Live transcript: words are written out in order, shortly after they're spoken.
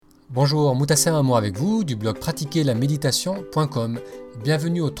Bonjour, Moutassem Amour avec vous du blog pratiquerlaméditation.com.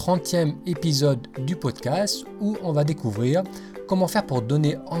 Bienvenue au 30e épisode du podcast où on va découvrir comment faire pour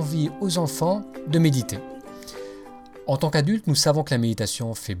donner envie aux enfants de méditer. En tant qu'adultes, nous savons que la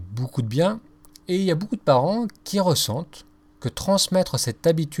méditation fait beaucoup de bien et il y a beaucoup de parents qui ressentent que transmettre cette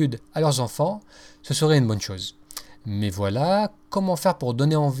habitude à leurs enfants, ce serait une bonne chose. Mais voilà, comment faire pour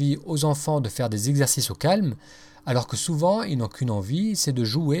donner envie aux enfants de faire des exercices au calme alors que souvent ils n'ont qu'une envie, c'est de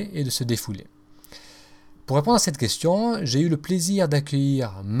jouer et de se défouler. Pour répondre à cette question, j'ai eu le plaisir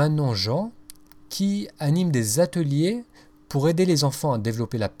d'accueillir Manon Jean qui anime des ateliers pour aider les enfants à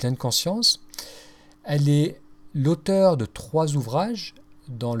développer la pleine conscience. Elle est l'auteure de 3 ouvrages,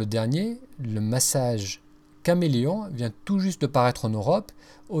 dont le dernier, le massage caméléon, vient tout juste de paraître en Europe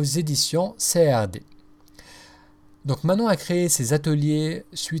aux éditions CRD. Donc Manon a créé ces ateliers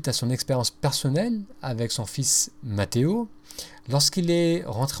suite à son expérience personnelle avec son fils Mathéo. Lorsqu'il est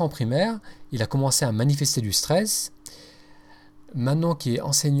rentré en primaire, il a commencé à manifester du stress. Manon, qui est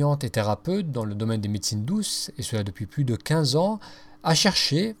enseignante et thérapeute dans le domaine des médecines douces, et cela depuis plus de 15 ans, a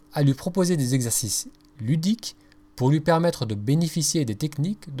cherché à lui proposer des exercices ludiques pour lui permettre de bénéficier des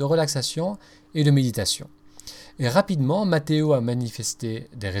techniques de relaxation et de méditation. Et rapidement, Mathéo a manifesté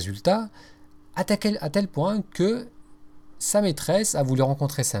des résultats, à tel point que sa maîtresse a voulu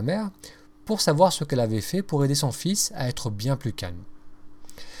rencontrer sa mère pour savoir ce qu'elle avait fait pour aider son fils à être bien plus calme.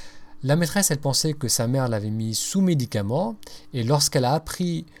 La maîtresse, elle pensait que sa mère l'avait mis sous médicaments et lorsqu'elle a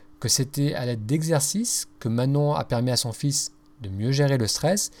appris que c'était à l'aide d'exercices que Manon a permis à son fils de mieux gérer le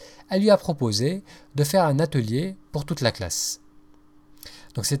stress, elle lui a proposé de faire un atelier pour toute la classe.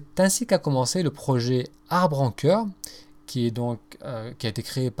 Donc c'est ainsi qu'a commencé le projet Arbre en cœur, qui a été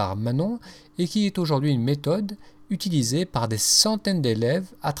créé par Manon et qui est aujourd'hui une méthode utilisée par des centaines d'élèves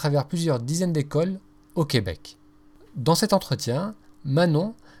à travers plusieurs dizaines d'écoles au Québec. Dans cet entretien,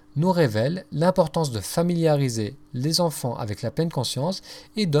 Manon nous révèle l'importance de familiariser les enfants avec la pleine conscience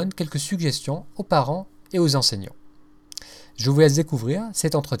et donne quelques suggestions aux parents et aux enseignants. Je vous laisse découvrir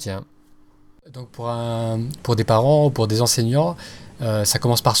cet entretien. Donc pour des parents ou pour des enseignants, ça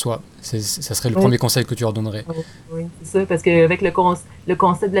commence par soi. Ça serait le premier conseil que tu leur donnerais. Oui, c'est ça, parce qu'avec le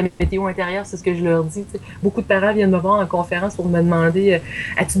concept de la météo intérieure, c'est ce que je leur dis. Beaucoup de parents viennent me voir en conférence pour me demander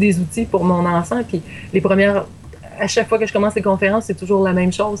as-tu des outils pour mon enfant? Puis à chaque fois que je commence les conférences, c'est toujours la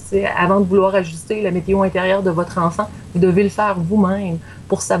même chose. Avant de vouloir ajuster la météo intérieure de votre enfant, vous devez le faire vous-même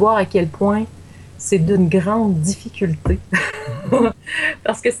pour savoir à quel point c'est d'une grande difficulté.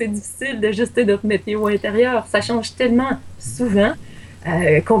 Parce que c'est difficile d'ajuster notre météo intérieure. Ça change tellement souvent.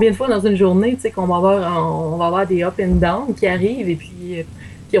 Combien de fois dans une journée, qu'on va avoir des up and down qui arrivent et puis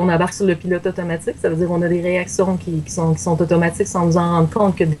on embarque sur le pilote automatique. Ça veut dire qu'on a des réactions qui sont automatiques sans nous en rendre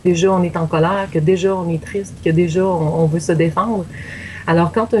compte que déjà on est en colère, que déjà on est triste, que déjà on veut se défendre.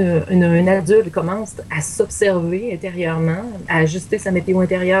 Alors, quand un adulte commence à s'observer intérieurement, à ajuster sa météo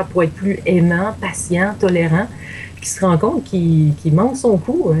intérieure pour être plus aimant, patient, tolérant, puis qu'il se rend compte qu'il manque son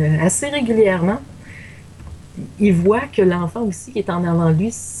coup assez régulièrement, il voit que l'enfant aussi qui est en avant de lui,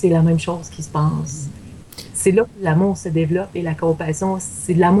 c'est la même chose qui se passe. C'est là que l'amour se développe et la compassion,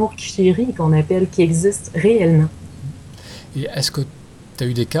 c'est de l'amour qui chérit, qu'on appelle, qui existe réellement. Et est-ce que tu as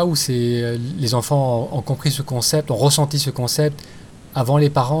eu des cas où les enfants ont compris ce concept, ont ressenti ce concept avant les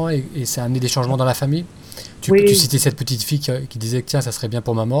parents et ça a amené des changements dans la famille? Oui. Tu citais cette petite fille qui disait que tiens, ça serait bien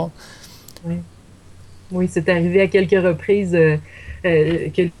pour maman. Oui, c'est arrivé à quelques reprises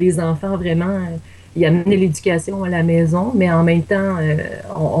que les enfants vraiment ils amenaient l'éducation à la maison, mais en même temps,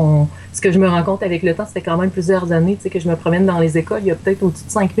 ce que je me rends compte avec le temps, c'était quand même plusieurs années que je me promène dans les écoles. Il y a peut-être au-dessus de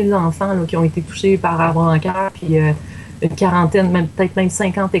 5000 enfants là, qui ont été touchés par Arbre en cœur, puis une quarantaine, peut-être même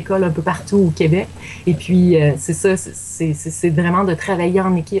 50 écoles un peu partout au Québec. Et puis, c'est ça, c'est vraiment de travailler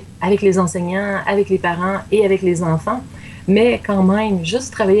en équipe avec les enseignants, avec les parents et avec les enfants. Mais quand même,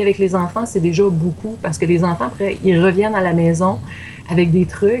 juste travailler avec les enfants, c'est déjà beaucoup parce que les enfants, après, ils reviennent à la maison avec des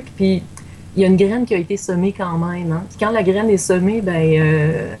trucs, puis il y a une graine qui a été semée quand même. Hein. Puis quand la graine est semée,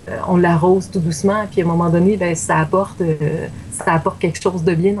 on l'arrose tout doucement, puis à un moment donné, ça apporte quelque chose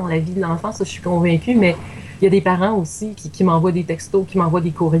de bien dans la vie de l'enfant, ça je suis convaincue, mais il y a des parents aussi qui m'envoient des textos, qui m'envoient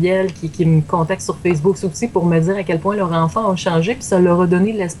des courriels, qui me contactent sur Facebook aussi pour me dire à quel point leur enfant a changé, puis ça leur a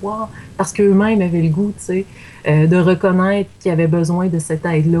donné de l'espoir parce qu'eux-mêmes avaient le goût, de reconnaître qu'ils avaient besoin de cette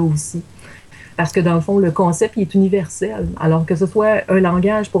aide-là aussi. Parce que dans le fond, le concept il est universel. Alors que ce soit un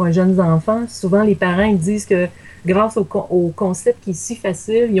langage pour un jeune enfant, souvent les parents ils disent que grâce au concept qui est si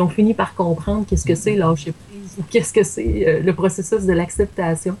facile, ils ont fini par comprendre qu'est-ce que c'est lâcher prise ou qu'est-ce que c'est le processus de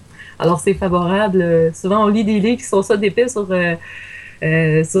l'acceptation. Alors c'est favorable. Souvent on lit des livres qui sont ça d'épais sur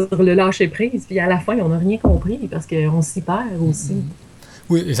le lâcher prise, puis à la fin on n'a rien compris parce qu'on s'y perd aussi.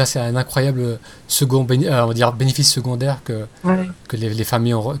 Oui, et ça c'est un incroyable on va dire bénéfice secondaire Ouais, que que les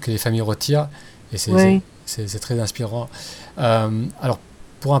familles retirent, et ouais. c'est très inspirant. Alors,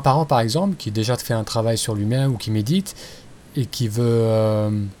 pour un parent par exemple, qui déjà fait un travail sur lui-même ou qui médite, et qui veut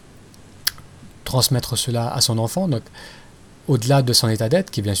transmettre cela à son enfant, donc au-delà de son état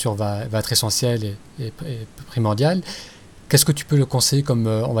d'être, qui bien sûr va être essentiel et primordial, qu'est-ce que tu peux le conseiller comme,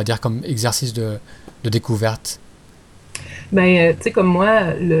 on va dire, comme exercice de découverte? Ben, tu sais, comme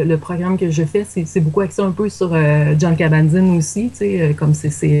moi, le programme que je fais, c'est beaucoup axé un peu sur John Kabat-Zinn aussi, tu sais, comme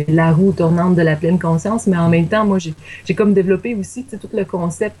c'est la roue tournante de la pleine conscience, mais en même temps, moi, j'ai comme développé aussi, tu sais, tout le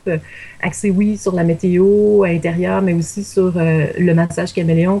concept axé, oui, sur la météo intérieure, mais aussi sur le massage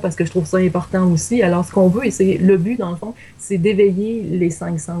caméléon, parce que je trouve ça important aussi. Alors, ce qu'on veut, et c'est le but, dans le fond, c'est d'éveiller les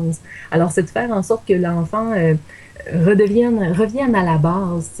cinq sens. Alors, c'est de faire en sorte que l'enfant reviennent à la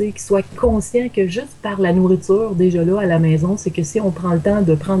base, tu sais, qu'ils soient conscients que juste par la nourriture, déjà là, à la maison, c'est que si on prend le temps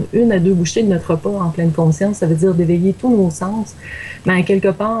de prendre 1 à 2 bouchées de notre repas en pleine conscience, ça veut dire d'éveiller tous nos sens. Mais quelque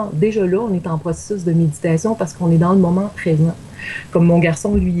part, déjà là, on est en processus de méditation parce qu'on est dans le moment présent. Comme mon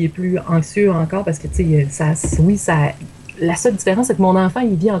garçon, lui, il est plus anxieux encore parce que, tu sais, oui, la seule différence, c'est que mon enfant,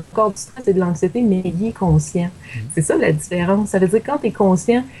 il vit encore du stress et de l'anxiété, mais il est conscient. C'est ça la différence. Ça veut dire que quand tu es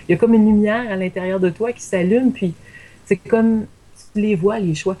conscient, il y a comme une lumière à l'intérieur de toi qui s'allume, puis c'est comme tu les vois,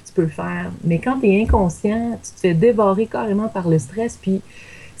 les choix que tu peux faire. Mais quand tu es inconscient, tu te fais dévorer carrément par le stress, puis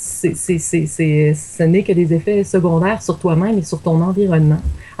ce n'est que des effets secondaires sur toi-même et sur ton environnement.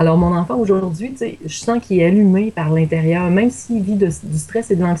 Alors, mon enfant, aujourd'hui, tu sais, je sens qu'il est allumé par l'intérieur, même s'il vit du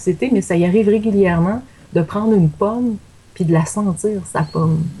stress et de l'anxiété, mais ça y arrive régulièrement de prendre une pomme puis de la sentir, sa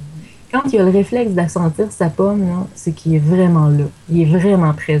pomme. Quand il a le réflexe de la sentir, sa pomme, là, c'est qu'il est vraiment là. Il est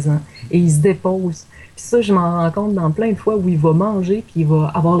vraiment présent. Et il se dépose. Puis ça, je m'en rends compte dans plein de fois où il va manger, puis il va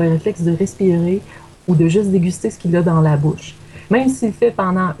avoir le réflexe de respirer ou de juste déguster ce qu'il a dans la bouche. Même s'il fait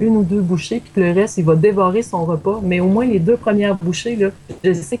pendant 1 ou 2 bouchées, puis que le reste, il va dévorer son repas, mais au moins les 2 premières bouchées, là,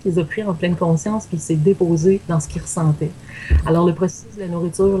 je sais qu'il les a pris en pleine conscience, puis il s'est déposé dans ce qu'il ressentait. Alors, le processus de la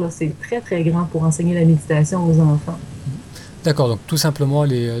nourriture, là, c'est très, très grand pour enseigner la méditation aux enfants. D'accord, donc tout simplement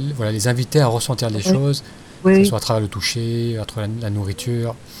voilà, les inviter à ressentir les Oui, choses, que ce oui, soit à travers le toucher, à travers la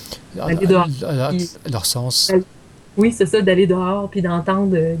nourriture, d'aller dehors. leur sens. Puis, oui, c'est ça, d'aller dehors puis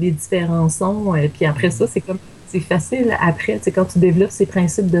d'entendre les différents sons. Puis après ça, c'est facile après, tu sais, quand tu développes ces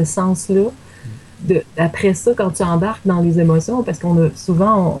principes de sens-là, après ça, quand tu embarques dans les émotions, parce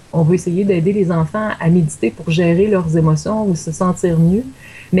souvent, on veut essayer d'aider les enfants à méditer pour gérer leurs émotions ou se sentir mieux.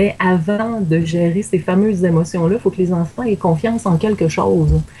 Mais avant de gérer ces fameuses émotions-là, il faut que les enfants aient confiance en quelque chose.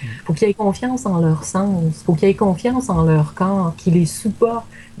 Il faut qu'ils aient confiance en leur sens. Il faut qu'ils aient confiance en leur corps, qu'ils les supportent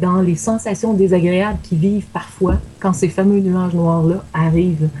dans les sensations désagréables qu'ils vivent parfois quand ces fameux nuages noirs-là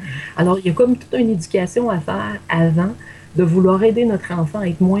arrivent. Alors, il y a comme toute une éducation à faire avant de vouloir aider notre enfant à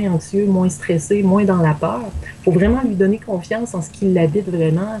être moins anxieux, moins stressé, moins dans la peur. Il faut vraiment lui donner confiance en ce qui l'habite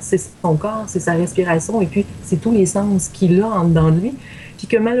vraiment. C'est son corps, c'est sa respiration, et puis c'est tous les sens qu'il a en dedans de lui. Puis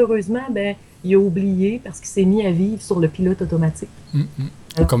que malheureusement, ben, il a oublié parce qu'il s'est mis à vivre sur le pilote automatique. Mm, mm.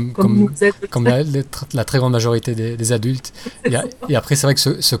 Alors, Comme, comme nous comme, êtes. comme la très grande majorité des adultes. Et après, c'est vrai que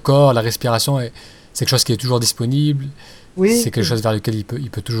ce corps, la respiration, c'est quelque chose qui est toujours disponible, Oui, c'est quelque chose vers lequel il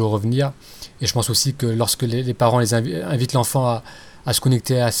peut toujours revenir. Et je pense aussi que lorsque les parents invitent l'enfant à se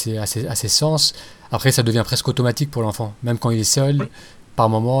connecter à ses sens, après ça devient presque automatique pour l'enfant. Même quand il est seul, oui, par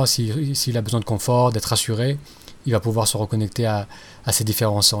moment, s'il a besoin de confort, d'être rassuré, il va pouvoir se reconnecter à ses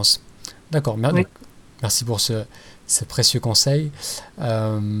différents sens. D'accord, oui. merci pour ce précieux conseil.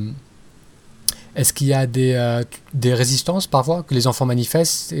 Euh, Est-ce qu'il y a des résistances parfois que les enfants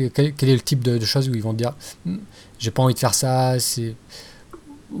manifestent? Et quel est le type de choses où ils vont dire j'ai pas envie de faire ça,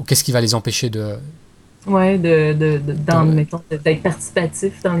 ou qu'est-ce qui va les empêcher Ouais, de... mettons, d'être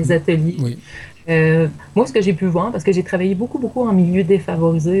participatif dans les ateliers. Oui. Moi, ce que j'ai pu voir, parce que j'ai travaillé beaucoup, beaucoup en milieu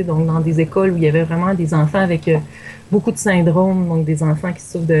défavorisé, donc dans des écoles où il y avait vraiment des enfants avec beaucoup de syndromes, donc des enfants qui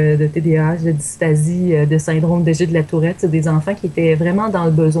souffrent de TDAH, de dysphasie, de syndrome de G de la Tourette, c'est des enfants qui étaient vraiment dans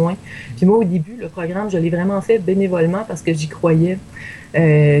le besoin. Puis moi, au début, le programme, je l'ai vraiment fait bénévolement parce que j'y croyais.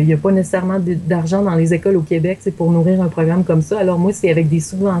 Il n'y a pas nécessairement d'argent dans les écoles au Québec pour nourrir un programme comme ça. Alors moi, c'est avec des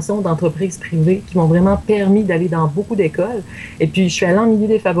subventions d'entreprises privées qui m'ont vraiment permis d'aller dans beaucoup d'écoles. Et puis, je suis allée en milieu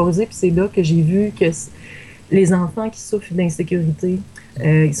défavorisé, puis c'est là que j'ai vu que les enfants qui souffrent d'insécurité,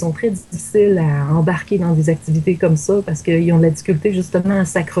 ils sont très difficiles à embarquer dans des activités comme ça parce qu'ils ont de la difficulté justement à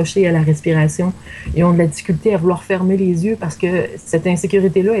s'accrocher à la respiration. Ils ont de la difficulté à vouloir fermer les yeux parce que cette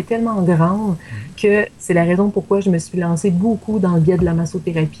insécurité-là est tellement grande que c'est la raison pourquoi je me suis lancée beaucoup dans le biais de la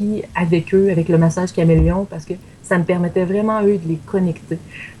massothérapie avec eux, avec le massage caméléon, parce que ça me permettait vraiment, eux, de les connecter,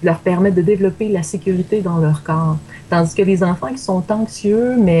 de leur permettre de développer la sécurité dans leur corps. Tandis que les enfants qui sont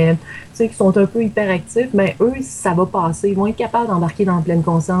anxieux, mais qui sont un peu hyperactifs, ben, eux, ça va passer. Ils vont être capables d'embarquer dans la pleine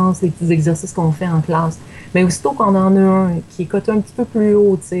conscience, les petits exercices qu'on fait en classe. Mais aussitôt qu'on en a un qui est coté un petit peu plus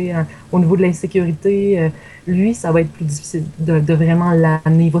haut, au niveau de l'insécurité, lui, ça va être plus difficile de vraiment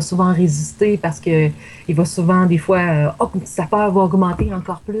l'amener. Il va souvent résister parce que il va souvent, des fois, sa peur va augmenter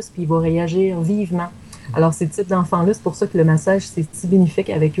encore plus, puis il va réagir vivement. Alors, ces types d'enfants-là, c'est pour ça que le massage, c'est si bénéfique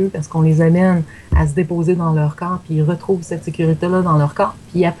avec eux, parce qu'on les amène à se déposer dans leur corps, puis ils retrouvent cette sécurité-là dans leur corps.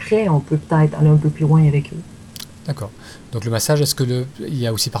 Puis après, on peut peut-être aller un peu plus loin avec eux. D'accord. Donc le massage, est-ce que il y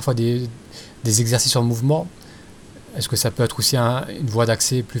a aussi parfois des exercices en mouvement? Est-ce que ça peut être aussi une voie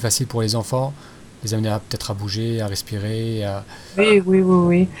d'accès plus facile pour les enfants, les amener peut-être à bouger, à respirer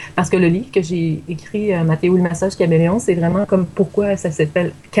Oui. Parce que le livre que j'ai écrit, Mathéo le massage caméléon, c'est vraiment comme pourquoi ça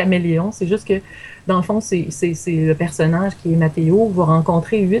s'appelle caméléon. C'est juste que, dans le fond, c'est le personnage qui est Mathéo va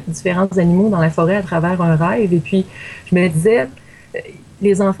rencontrer 8 différents animaux dans la forêt à travers un rêve. Et puis, je me disais,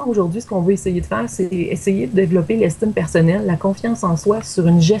 les enfants aujourd'hui, ce qu'on veut essayer de faire, c'est essayer de développer l'estime personnelle, la confiance en soi sur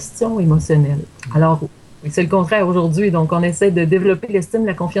une gestion émotionnelle. Alors, c'est le contraire aujourd'hui. Donc, on essaie de développer l'estime,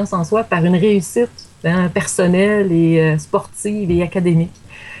 la confiance en soi par une réussite personnelle et sportive et académique.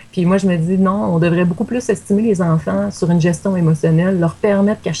 Puis moi, je me dis, non, on devrait beaucoup plus estimer les enfants sur une gestion émotionnelle, leur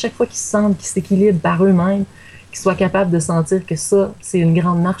permettre qu'à chaque fois qu'ils se sentent, qu'ils s'équilibrent par eux-mêmes, qu'ils soient capables de sentir que ça, c'est une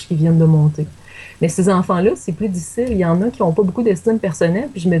grande marche qu'ils viennent de monter. Mais ces enfants-là, c'est plus difficile. Il y en a qui n'ont pas beaucoup d'estime personnelle.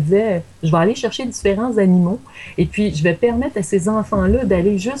 Puis je me disais, je vais aller chercher différents animaux et puis je vais permettre à ces enfants-là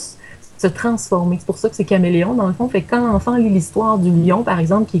d'aller juste se transformer. C'est pour ça que c'est caméléon, dans le fond. Fait que quand l'enfant lit l'histoire du lion, par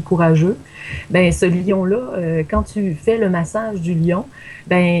exemple, qui est courageux, ben ce lion-là, quand tu fais le massage du lion,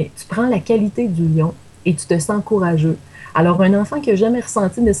 ben tu prends la qualité du lion et tu te sens courageux. Alors, un enfant qui n'a jamais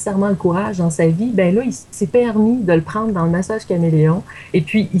ressenti nécessairement le courage dans sa vie, ben là, il s'est permis de le prendre dans le massage caméléon. Et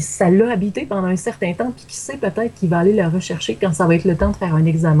puis, ça l'a habité pendant un certain temps. Puis, qui sait peut-être qu'il va aller le rechercher quand ça va être le temps de faire un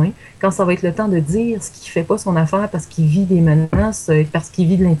examen, quand ça va être le temps de dire ce qui ne fait pas son affaire parce qu'il vit des menaces, parce qu'il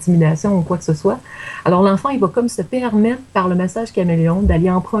vit de l'intimidation ou quoi que ce soit. Alors, l'enfant, il va comme se permettre, par le massage caméléon, d'aller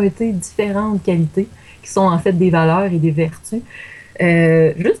emprunter différentes qualités qui sont en fait des valeurs et des vertus.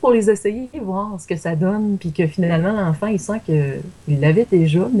 Juste pour les essayer, voir ce que ça donne, puis que finalement, l'enfant, il sent qu'il l'avait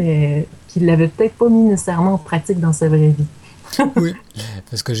déjà, mais qu'il l'avait peut-être pas mis nécessairement en pratique dans sa vraie vie. Oui,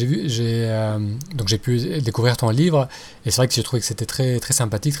 parce que donc j'ai pu découvrir ton livre, et c'est vrai que j'ai trouvé que c'était très, très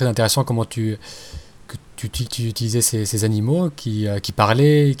sympathique, très intéressant comment tu utilisais ces animaux qui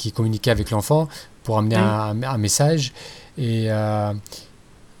parlaient, qui communiquaient avec l'enfant pour amener un message,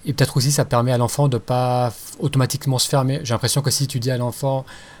 et peut-être aussi ça permet à l'enfant de ne pas automatiquement se fermer. J'ai l'impression que si tu dis à l'enfant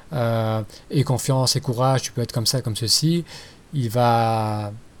aie confiance et courage, tu peux être comme ça, comme ceci,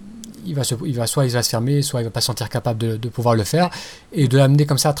 soit il va se fermer, soit il ne va pas se sentir capable de pouvoir le faire, et de l'amener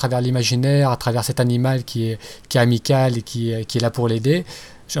comme ça à travers l'imaginaire, à travers cet animal qui est amical et qui est là pour l'aider.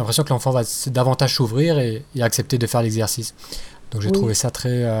 J'ai l'impression que l'enfant va davantage s'ouvrir et accepter de faire l'exercice. Donc j'ai trouvé ça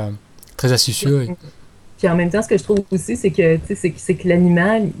très, très astucieux. Puis en même temps, ce que je trouve aussi, c'est que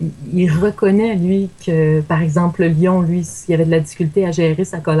l'animal, il reconnaît, lui, que, par exemple, le lion, lui, s'il avait de la difficulté à gérer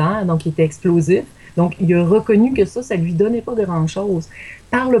sa colère, donc il était explosif. Donc, il a reconnu que ça lui donnait pas grand-chose.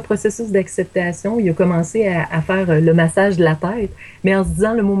 Par le processus d'acceptation, il a commencé à faire le massage de la tête, mais en se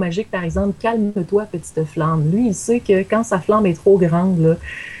disant le mot magique, par exemple, « Calme-toi, petite flamme ». Lui, il sait que quand sa flamme est trop grande, là,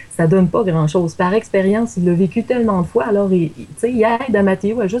 ça donne pas grand-chose. Par expérience, il l'a vécu tellement de fois, alors il aide à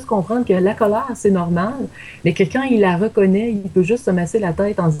Mathéo à juste comprendre que la colère, c'est normal, mais que quand il la reconnaît, il peut juste se masser la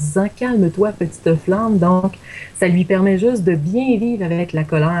tête en se disant « Calme-toi, petite flamme ». Donc, ça lui permet juste de bien vivre avec la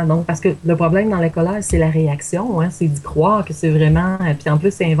colère. Donc, parce que le problème dans la colère, c'est la réaction, c'est d'y croire que c'est vraiment... Puis en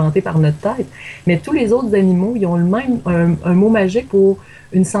plus, c'est inventé par notre tête. Mais tous les autres animaux, ils ont le même un mot magique pour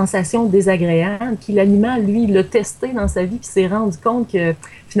une sensation désagréable, qui l'animal, lui, l'a testé dans sa vie, puis s'est rendu compte que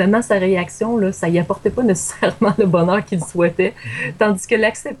finalement, sa réaction, là, ça y apportait pas nécessairement le bonheur qu'il souhaitait, tandis que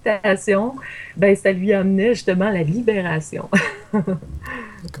l'acceptation, ben, ça lui amenait justement la libération.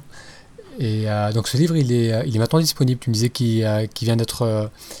 D'accord. Et donc ce livre, il est maintenant disponible. Tu me disais qu'il vient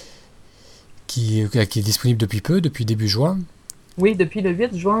d'être... qui est disponible depuis peu, depuis début juin. Oui, depuis le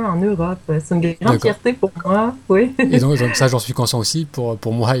 8 juin en Europe. C'est une grande fierté pour moi. Oui. Et donc ça, j'en suis conscient aussi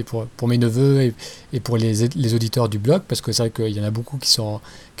pour moi et pour mes neveux et pour les auditeurs du blog, parce que c'est vrai qu'il y en a beaucoup qui sont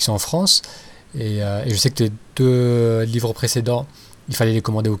en France. Et je sais que tes 2 livres précédents, il fallait les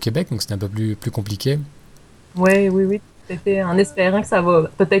commander au Québec, donc c'était un peu plus compliqué. Oui, C'était en espérant que ça va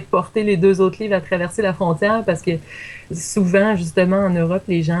peut-être porter les deux autres livres à traverser la frontière parce que souvent, justement, en Europe,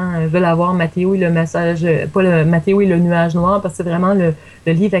 les gens veulent avoir Mathéo et le message, pas le Mathéo et le nuage noir parce que c'est vraiment le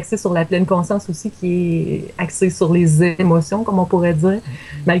livre axé sur la pleine conscience aussi qui est axé sur les émotions, comme on pourrait dire.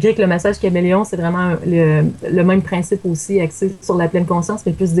 Malgré que le message caméléon, c'est vraiment le même principe aussi, axé sur la pleine conscience,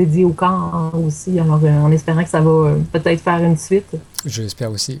 mais plus dédié au corps aussi. Alors, en espérant que ça va peut-être faire une suite. Je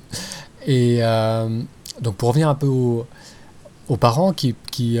l'espère aussi. Et donc pour revenir un peu aux parents qui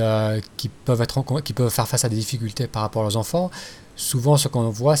peuvent faire face à des difficultés par rapport à leurs enfants, souvent ce qu'on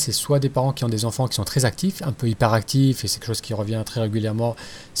voit, c'est soit des parents qui ont des enfants qui sont très actifs, un peu hyperactifs, et c'est quelque chose qui revient très régulièrement,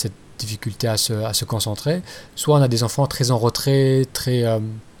 cette difficulté à se concentrer, soit on a des enfants très en retrait, très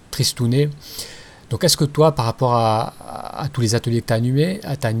tristounés. Donc est-ce que toi, par rapport à tous les ateliers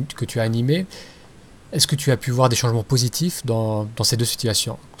que tu as animés, est-ce que tu as pu voir des changements positifs dans ces deux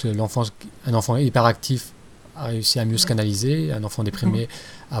situations? Un enfant hyperactif a réussi à mieux se canaliser, un enfant déprimé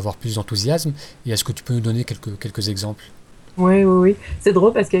à avoir plus d'enthousiasme. Et est-ce que tu peux nous donner quelques exemples? Oui, oui, oui. C'est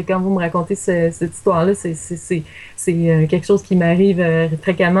drôle parce que quand vous me racontez cette histoire-là, c'est quelque chose qui m'arrive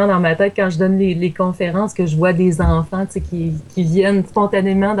fréquemment dans ma tête quand je donne les conférences, que je vois des enfants qui viennent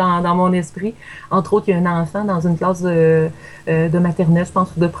spontanément dans mon esprit. Entre autres, il y a un enfant dans une classe de maternelle, je pense,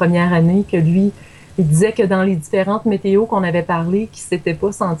 ou de première année, que lui, il disait que dans les différentes météos qu'on avait parlé, qu'il s'était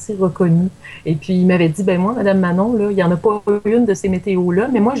pas senti reconnu. Et puis, il m'avait dit, ben moi, Madame Manon, là, il y en a pas une de ces météos-là,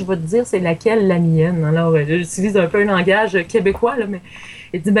 mais moi, je vais te dire c'est laquelle la mienne. Alors, j'utilise un peu un langage québécois, là, mais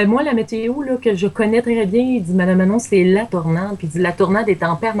il dit, ben moi, la météo, là, que je connais très bien, il dit, Madame Manon, c'est la tornade. Puis il dit, la tornade est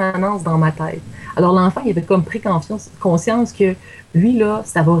en permanence dans ma tête. Alors, l'enfant, il avait comme pris conscience que lui, là,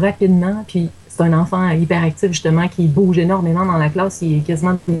 ça va rapidement, puis c'est un enfant hyperactif, justement, qui bouge énormément dans la classe. Il est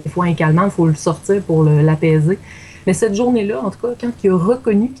quasiment des fois incalmant. Il faut le sortir pour l'apaiser. Mais cette journée-là, en tout cas, quand il a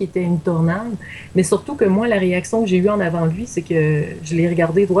reconnu qu'il était une tornade, mais surtout que moi, la réaction que j'ai eue en avant de lui, c'est que je l'ai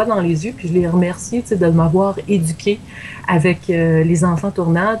regardé droit dans les yeux, puis je l'ai remercié de m'avoir éduqué avec les enfants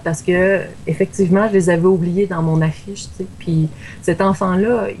tornades, parce que effectivement, je les avais oubliés dans mon affiche. Puis cet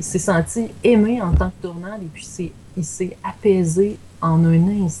enfant-là, il s'est senti aimé en tant que tornade, et puis il s'est apaisé en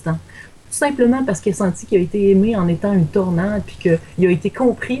un instant. Tout simplement parce qu'il a senti qu'il a été aimé en étant une tornade, puis qu'il a été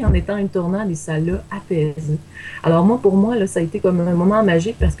compris en étant une tornade, et ça l'a apaisé. Alors moi, pour moi, là, ça a été comme un moment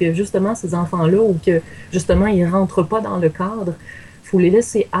magique, parce que justement, ces enfants-là, ou que justement, ils ne rentrent pas dans le cadre, il faut les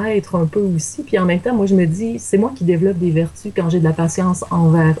laisser être un peu aussi. Puis en même temps, moi, je me dis, c'est moi qui développe des vertus quand j'ai de la patience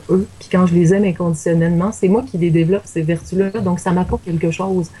envers eux, puis quand je les aime inconditionnellement, c'est moi qui les développe, ces vertus-là, donc ça m'apporte quelque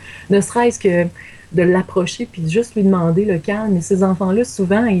chose. Ne serait-ce que de l'approcher, puis juste lui demander le calme. Mais ces enfants-là,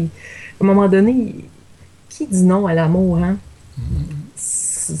 souvent, à un moment donné, qui dit non à l'amour, hein?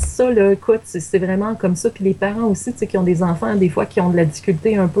 Ça, là, écoute, c'est vraiment comme ça. Puis les parents aussi, tu sais, qui ont des enfants, des fois, qui ont de la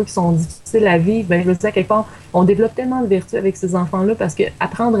difficulté un peu, qui sont difficiles à vivre, ben, je veux dire, à quelque part, on développe tellement de vertus avec ces enfants-là parce que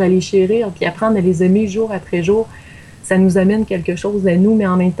apprendre à les chérir, puis apprendre à les aimer jour après jour, ça nous amène quelque chose à nous, mais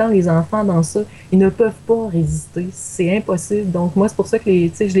en même temps, les enfants, dans ça, ils ne peuvent pas résister. C'est impossible. Donc, moi, c'est pour ça que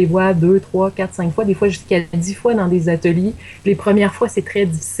je les vois 2, 3, 4, 5 fois, des fois jusqu'à 10 fois dans des ateliers. Les premières fois, c'est très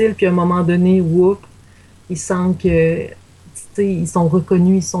difficile, puis à un moment donné, whoop, ils sentent que ils sont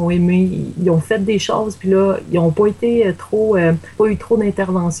reconnus, ils sont aimés, ils ont fait des choses, puis là, ils n'ont pas été pas eu trop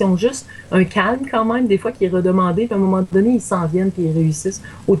d'intervention, juste un calme quand même, des fois qui est redemandé, puis à un moment donné, ils s'en viennent, puis ils réussissent.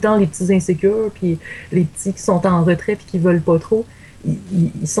 Autant les petits insécures, puis les petits qui sont en retrait, puis qui veulent pas trop,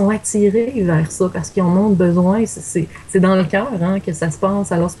 ils sont attirés vers ça, parce qu'ils en ont besoin, c'est dans le cœur hein, que ça se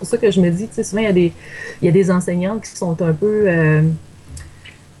passe. Alors c'est pour ça que je me dis, tu sais, souvent il y a des enseignants qui sont un peu...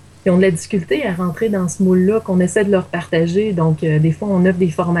 qui ont de la difficulté à rentrer dans ce moule-là, qu'on essaie de leur partager. Donc, des fois, on offre des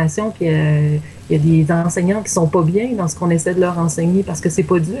formations, puis il y a des enseignants qui sont pas bien dans ce qu'on essaie de leur enseigner, parce que c'est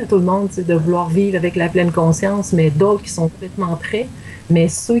pas dû à tout le monde de vouloir vivre avec la pleine conscience, mais d'autres qui sont complètement prêts. Mais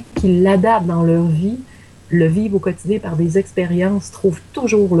ceux qui l'adaptent dans leur vie, le vivent au quotidien par des expériences, trouvent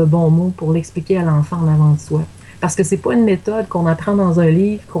toujours le bon mot pour l'expliquer à l'enfant en avant de soi. Parce que c'est pas une méthode qu'on apprend dans un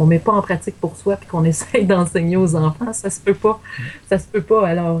livre, qu'on met pas en pratique pour soi, puis qu'on essaye d'enseigner aux enfants. Ça se peut pas. Ça se peut pas.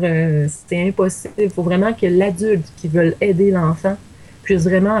 Alors, c'est impossible. Il faut vraiment que l'adulte qui veut aider l'enfant puisse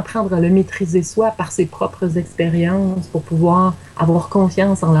vraiment apprendre à le maîtriser soi par ses propres expériences pour pouvoir avoir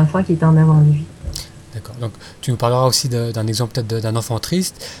confiance en l'enfant qui est en avant de lui. D'accord. Donc, tu nous parleras aussi d'un exemple peut-être d'un enfant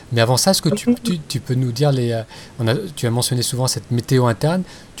triste. Mais avant ça, est-ce que tu peux nous dire, tu as mentionné souvent cette météo interne,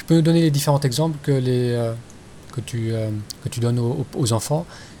 tu peux nous donner les différents exemples que tu donnes aux enfants?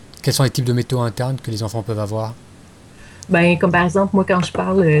 Quels sont les types de météo internes que les enfants peuvent avoir? Ben, comme par exemple, moi, quand je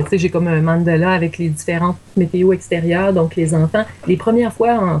parle, tu sais, j'ai comme un mandala avec les différentes météos extérieures, donc les enfants. Les premières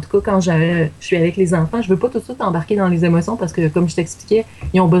fois, en tout cas, quand je suis avec les enfants, je veux pas tout de suite embarquer dans les émotions parce que, comme je t'expliquais,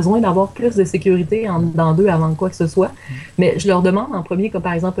 ils ont besoin d'avoir plus de sécurité dans d'eux avant quoi que ce soit. Mais je leur demande en premier, comme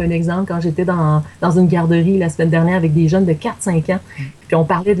par exemple, un exemple, quand j'étais dans une garderie la semaine dernière avec des jeunes de 4-5 ans, puis on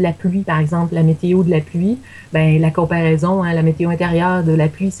parlait de la pluie, par exemple, la météo de la pluie, ben la comparaison, hein, la météo intérieure de la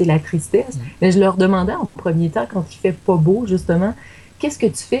pluie, c'est la tristesse. Mais je leur demandais en premier temps, quand il fait pas beau, justement, qu'est-ce que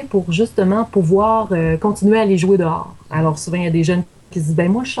tu fais pour justement pouvoir continuer à aller jouer dehors? Alors souvent, il y a des jeunes qui se disent,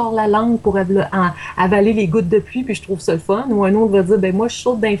 ben moi, je sors la langue pour avaler les gouttes de pluie, puis je trouve ça le fun. Ou un autre va dire, ben moi, je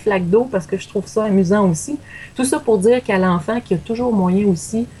saute d'un flaque d'eau parce que je trouve ça amusant aussi. Tout ça pour dire qu'à l'enfant, qu'il y a toujours moyen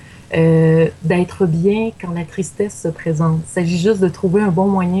aussi d'être bien quand la tristesse se présente. Il s'agit juste de trouver un bon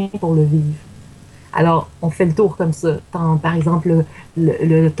moyen pour le vivre. Alors, on fait le tour comme ça. Par exemple,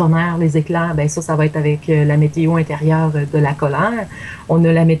 le tonnerre, les éclairs, ben ça va être avec la météo intérieure de la colère. On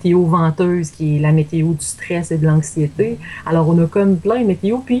a la météo venteuse qui est la météo du stress et de l'anxiété. Alors, on a comme plein de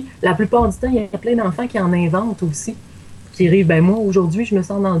météos. Puis, la plupart du temps, il y a plein d'enfants qui en inventent aussi. Qui rient, ben moi, aujourd'hui, je me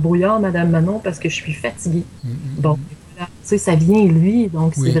sens dans le brouillard, Madame Manon, parce que je suis fatiguée. Bon, tu sais, ça vient lui.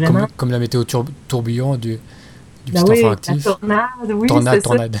 Donc, oui, c'est vraiment... Comme la météo tourbillon du Ben petit oui, enfant actif. la tornade, oui, c'est ça.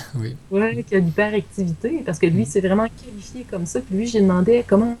 Tornade, oui. Oui, qui a l'hyperactivité, parce que lui, c'est vraiment qualifié comme ça. Puis lui, j'ai demandé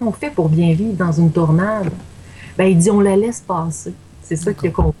comment on fait pour bien vivre dans une tornade. Ben, il dit on la laisse passer. C'est ça qu'il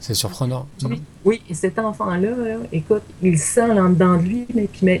a compris. C'est surprenant. Oui, et cet enfant-là, là, écoute, il sent en dedans de lui, mais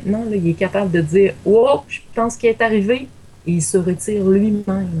puis maintenant, là, il est capable de dire oh, je pense qu'il est arrivé. Et il se retire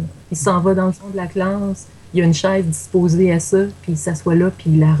lui-même. Il s'en va dans le fond de la classe. Il y a une chaise disposée à ça, puis il s'assoit là,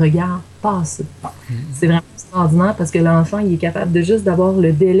 puis il la regarde passer. C'est vraiment extraordinaire parce que l'enfant, il est capable de juste d'avoir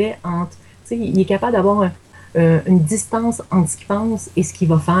le délai entre... Tu sais, il est capable d'avoir une distance entre ce qu'il pense et ce qu'il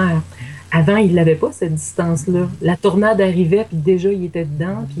va faire. Avant, il n'avait pas cette distance-là. La tornade arrivait, puis déjà, il était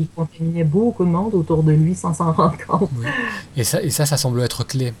dedans, puis il contaminait beaucoup de monde autour de lui sans s'en rendre compte. Oui. Et ça semble être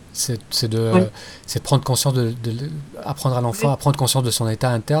clé. C'est de prendre conscience, apprendre à l'enfant à prendre conscience de son état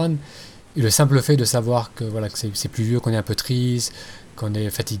interne. Et le simple fait de savoir que c'est pluvieux, qu'on est un peu triste, qu'on est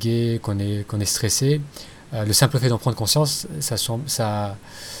fatigué, qu'on est stressé, le simple fait d'en prendre conscience, ça semble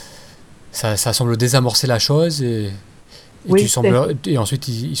désamorcer la chose et ensuite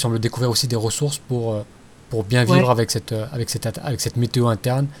il semble découvrir aussi des ressources pour bien vivre avec cette météo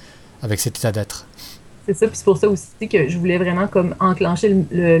interne, avec cet état d'être. C'est ça, puis c'est pour ça aussi que je voulais vraiment comme enclencher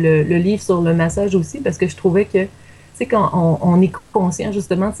le livre sur le massage aussi, parce que je trouvais que quand on est conscient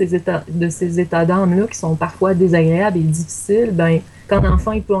justement de ces états d'âme-là qui sont parfois désagréables et difficiles, ben, quand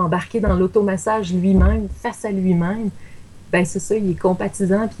l'enfant il peut embarquer dans l'automassage lui-même, face à lui-même, ben c'est ça, il est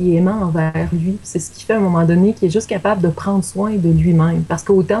compatisant puis il est aimant envers lui. C'est ce qui fait à un moment donné qu'il est juste capable de prendre soin de lui-même. Parce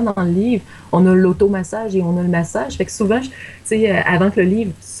qu'autant dans le livre, on a l'automassage et on a le massage. Fait que souvent, avant que le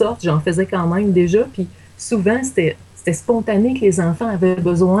livre sorte, j'en faisais quand même déjà, puis souvent, c'était spontané que les enfants avaient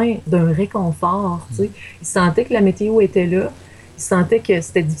besoin d'un réconfort. Tu sais. Ils sentaient que la météo était là. Ils sentaient que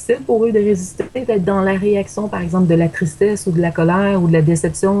c'était difficile pour eux de résister, d'être dans la réaction, par exemple, de la tristesse ou de la colère ou de la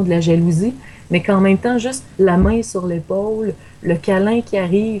déception ou de la jalousie. Mais qu'en même temps, juste la main sur l'épaule, le câlin qui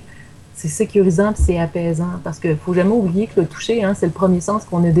arrive, c'est sécurisant et c'est apaisant. Parce qu'il ne faut jamais oublier que le toucher, c'est le premier sens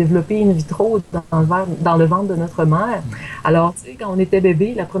qu'on a développé in vitro dans le ventre de notre mère. Alors, tu sais, quand on était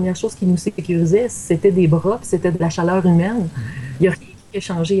bébé, la première chose qui nous sécurisait, c'était des bras, puis c'était de la chaleur humaine. Il n'y a rien qui a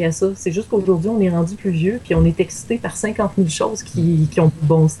changé à ça. C'est juste qu'aujourd'hui, on est rendu plus vieux, puis on est excité par 50 000 choses qui ont du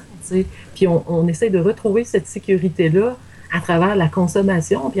bon sens. Tu sais. Puis on essaie de retrouver cette sécurité-là à travers la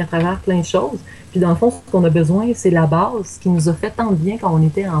consommation, puis à travers plein de choses. Puis dans le fond, ce qu'on a besoin, c'est la base, ce qui nous a fait tant de bien quand on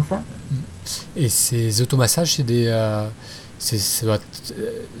était enfant. Et ces automassages, ça doit être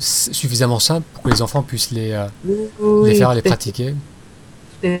suffisamment simple pour que les enfants puissent les faire, les pratiquer.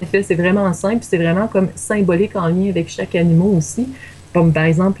 Tout à fait, c'est vraiment simple, c'est vraiment comme symbolique en lien avec chaque animal aussi. Comme par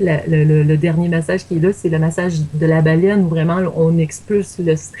exemple, le dernier massage qui est là, c'est le massage de la baleine où vraiment on expulse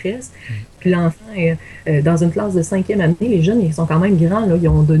le stress. Puis l'enfant est dans une classe de 5e année, les jeunes, ils sont quand même grands, là, ils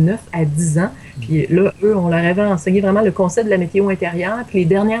ont de 9 à 10 ans. Puis là, eux, on leur avait enseigné vraiment le concept de la météo intérieure. Puis les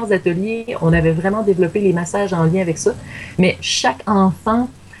derniers ateliers, on avait vraiment développé les massages en lien avec ça. Mais chaque enfant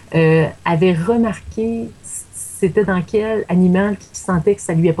avait remarqué c'était dans quel animal qui sentait que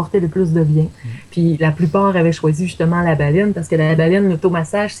ça lui apportait le plus de bien. Puis la plupart avaient choisi justement la baleine, parce que la baleine,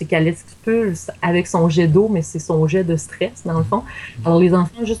 l'automassage, c'est qu'elle expulse avec son jet d'eau, mais c'est son jet de stress, dans le fond. Alors les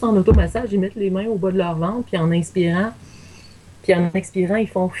enfants, juste en automassage, ils mettent les mains au bas de leur ventre, puis en expirant, ils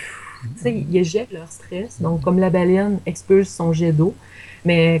font... Tu sais, ils éjectent leur stress. Donc, comme la baleine expulse son jet d'eau.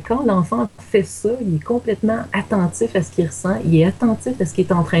 Mais quand l'enfant fait ça, il est complètement attentif à ce qu'il ressent, il est attentif à ce qu'il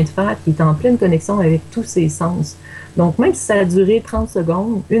est en train de faire, puis il est en pleine connexion avec tous ses sens. Donc, même si ça a duré 30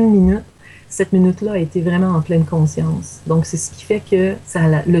 secondes, une minute, cette minute-là a été vraiment en pleine conscience. Donc, c'est ce qui fait que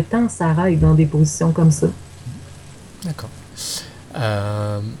le temps s'arrête dans des positions comme ça. D'accord.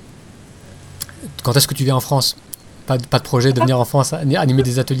 Quand est-ce que tu viens en France? Pas de projet de venir en France animer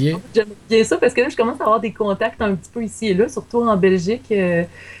des ateliers? J'aime bien ça parce que là, je commence à avoir des contacts un petit peu ici et là, surtout en Belgique.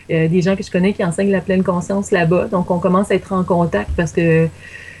 Des gens que je connais qui enseignent la pleine conscience là-bas. Donc, on commence à être en contact parce que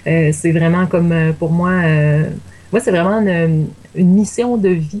c'est vraiment comme pour moi, c'est vraiment une mission de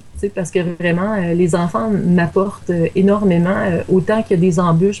vie, tu sais, parce que vraiment, les enfants m'apportent énormément, autant qu'il y a des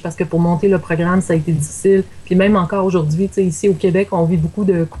embûches, parce que pour monter le programme, ça a été difficile. Puis même encore aujourd'hui, tu sais, ici au Québec, on vit beaucoup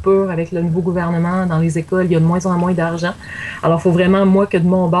de coupures avec le nouveau gouvernement dans les écoles. Il y a de moins en moins d'argent. Alors, il faut vraiment, moi, que de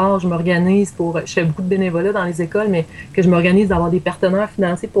mon bord, je m'organise je fais beaucoup de bénévolat dans les écoles, mais que je m'organise d'avoir des partenaires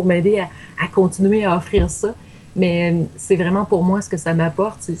financiers pour m'aider à continuer à offrir ça. Mais c'est vraiment pour moi ce que ça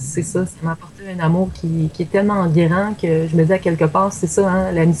m'apporte, c'est ça, ça m'a apporté un amour qui est tellement enguerrant que je me dis à quelque part, c'est ça,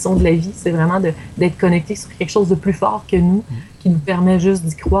 hein, la mission de la vie, c'est vraiment d'être connecté sur quelque chose de plus fort que nous, qui nous permet juste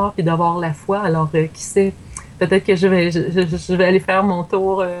d'y croire et d'avoir la foi. Alors, qui sait, peut-être que je vais aller faire mon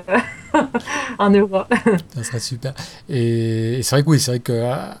tour en Europe. Ça serait super. Et c'est vrai que oui, c'est vrai que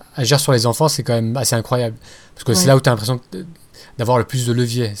agir sur les enfants, c'est quand même assez incroyable. Parce que c'est là où tu as l'impression d'avoir le plus de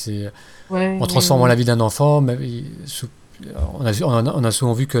levier. En transformant la vie d'un enfant, on a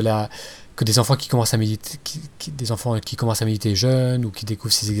souvent vu que des enfants qui commencent à méditer, des enfants qui commencent à méditer jeunes ou qui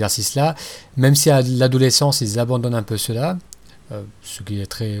découvrent ces exercices-là, même si à l'adolescence ils abandonnent un peu cela, ce qui est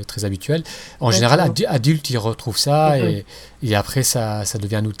très très habituel. En général, adultes ils retrouvent ça et après ça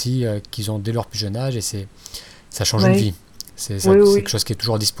devient un outil qu'ils ont dès leur plus jeune âge et ça change une vie. C'est quelque chose qui est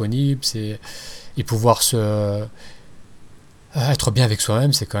toujours disponible. Et pouvoir être bien avec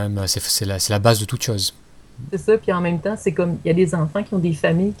soi-même, c'est quand même c'est la base de toute chose. C'est ça, puis en même temps, c'est comme il y a des enfants qui ont des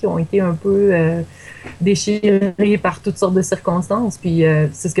familles qui ont été un peu déchirées par toutes sortes de circonstances. Puis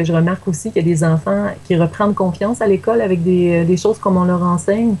c'est ce que je remarque aussi, qu'il y a des enfants qui reprennent confiance à l'école avec des choses comme on leur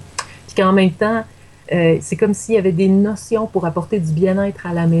enseigne. Puis qu'en même temps, c'est comme s'il y avait des notions pour apporter du bien-être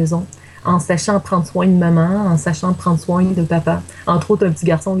à la maison, en sachant prendre soin de maman, en sachant prendre soin de papa. Entre autres, un petit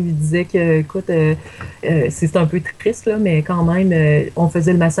garçon lui disait que, écoute, c'est un peu triste, là, mais quand même, on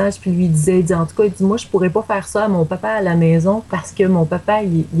faisait le massage, puis lui il dit, en tout cas, il dit, moi, je pourrais pas faire ça à mon papa à la maison parce que mon papa,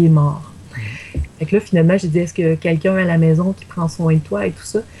 il est mort. Fait que là, finalement, j'ai dit, est-ce que quelqu'un à la maison qui prend soin de toi et tout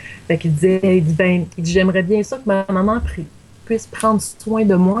ça? Fait qu'il disait, j'aimerais bien ça que ma maman puisse prendre soin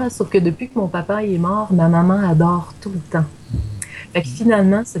de moi, sauf que depuis que mon papa est mort, ma maman adore tout le temps. Fait que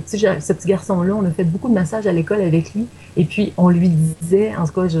finalement, ce petit garçon-là, on a fait beaucoup de massages à l'école avec lui. Et puis, on lui disait, en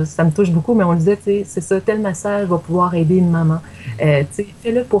tout cas, ça me touche beaucoup, mais on lui disait, tu sais, c'est ça, tel massage va pouvoir aider une maman. Tu sais,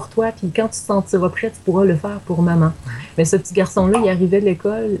 fais-le pour toi, puis quand tu te sentiras prêt, tu pourras le faire pour maman. Mais ce petit garçon-là, il arrivait de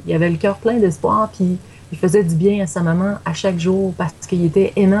l'école, il avait le cœur plein d'espoir, puis il faisait du bien à sa maman à chaque jour parce qu'il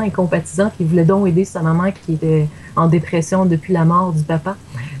était aimant et compatissant, puis il voulait donc aider sa maman qui était en dépression depuis la mort du papa.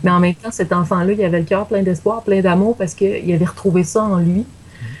 Mais en même temps, cet enfant-là, il avait le cœur plein d'espoir, plein d'amour parce qu'il avait retrouvé ça en lui.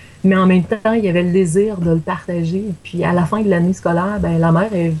 Mais en même temps, il avait le désir de le partager. Puis à la fin de l'année scolaire, ben, la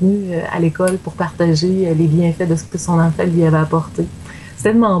mère est venue à l'école pour partager les bienfaits de ce que son enfant lui avait apporté. C'est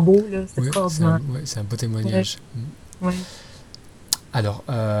tellement beau, là, c'est extraordinaire. C'est un beau témoignage. Ouais. Alors,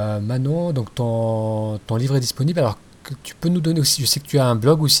 Manon, donc ton livre est disponible. Alors, tu peux nous donner aussi, je sais que tu as un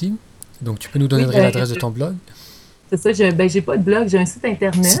blog aussi, donc tu peux nous donner l'adresse de ton blog. C'est ça, j'ai pas de blog, j'ai un site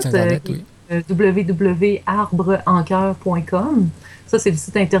internet, www.arbresencoeur.com. Ça, c'est le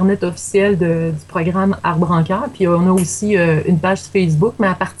site internet officiel du programme Arbre en Cœur. Puis on a aussi une page Facebook, mais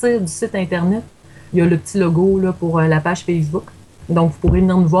à partir du site internet, il y a le petit logo là, pour la page Facebook. Donc, vous pourrez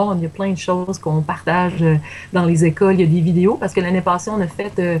venir nous voir. Il y a plein de choses qu'on partage dans les écoles. Il y a des vidéos parce que l'année passée, on a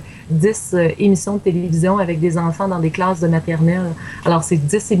fait 10 émissions de télévision avec des enfants dans des classes de maternelle. Alors, c'est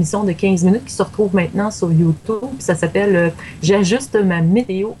 10 émissions de 15 minutes qui se retrouvent maintenant sur YouTube. Puis ça s'appelle « J'ajuste ma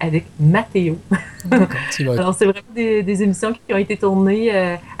météo avec Mathéo ». Alors, c'est vraiment des émissions qui ont été tournées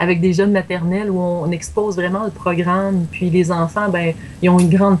avec des jeunes maternelles où on expose vraiment le programme. Puis les enfants, ben, ils ont une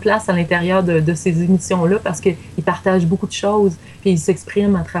grande place à l'intérieur de ces émissions-là parce qu'ils partagent beaucoup de choses. Puis ils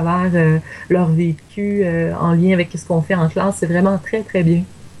s'expriment à travers leur vécu en lien avec ce qu'on fait en classe. C'est vraiment très, très bien.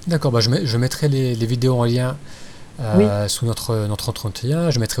 D'accord, bah je mettrai les vidéos en lien sous notre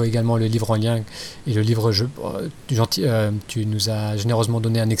entretien. Je mettrai également le livre en lien. Et le livre, tu nous as généreusement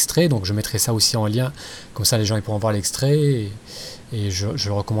donné un extrait, donc je mettrai ça aussi en lien. Comme ça, les gens ils pourront voir l'extrait et je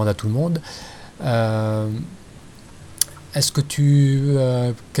le recommande à tout le monde. est-ce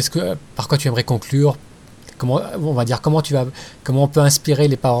que par quoi tu aimerais conclure? Comment on peut inspirer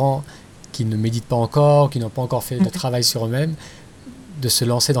les parents qui ne méditent pas encore, qui n'ont pas encore fait de travail sur eux-mêmes, de se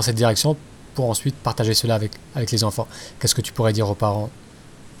lancer dans cette direction pour ensuite partager cela avec les enfants? Qu'est-ce que tu pourrais dire aux parents?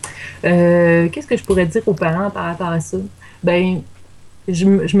 Qu'est-ce que je pourrais dire aux parents par rapport à ça? Ben, je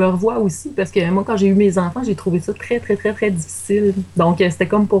me revois aussi parce que moi, quand j'ai eu mes enfants, j'ai trouvé ça très, très, très, très difficile. Donc, c'était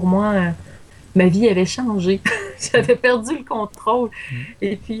comme pour moi, ma vie avait changé. J'avais perdu le contrôle.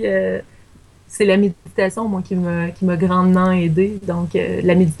 Et puis, c'est la méditation, moi, qui m'a grandement aidée. Donc,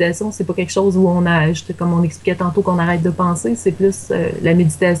 la méditation, c'est pas quelque chose où on a, comme on expliquait tantôt, qu'on arrête de penser. C'est plus la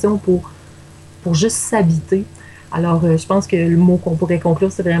méditation pour juste s'habiter. Alors, je pense que le mot qu'on pourrait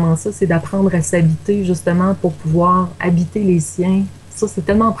conclure, c'est vraiment ça, c'est d'apprendre à s'habiter, justement, pour pouvoir habiter les siens. Ça, c'est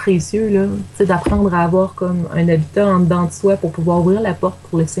tellement précieux, là, d'apprendre à avoir comme un habitat en dedans de soi pour pouvoir ouvrir la porte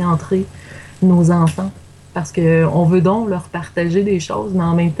pour laisser entrer nos enfants. Parce qu'on veut donc leur partager des choses, mais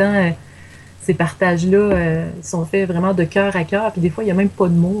en même temps, ces partages-là sont faits vraiment de cœur à cœur. Puis des fois, il n'y a même pas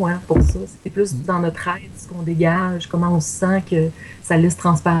de mots pour ça. C'est plus dans notre aide, ce qu'on dégage, comment on se sent que ça laisse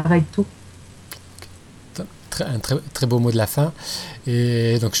transparaître tout. Un très, très beau mot de la fin.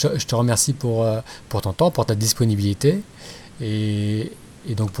 Et donc, je te remercie pour ton temps, pour ta disponibilité. Et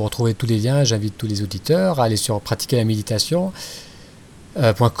donc, pour retrouver tous les liens, j'invite tous les auditeurs à aller sur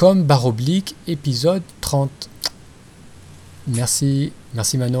pratiquerlaméditation.com/épisode 30. Merci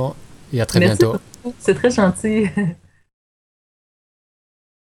Manon, et à très bientôt. Merci beaucoup. C'est très gentil.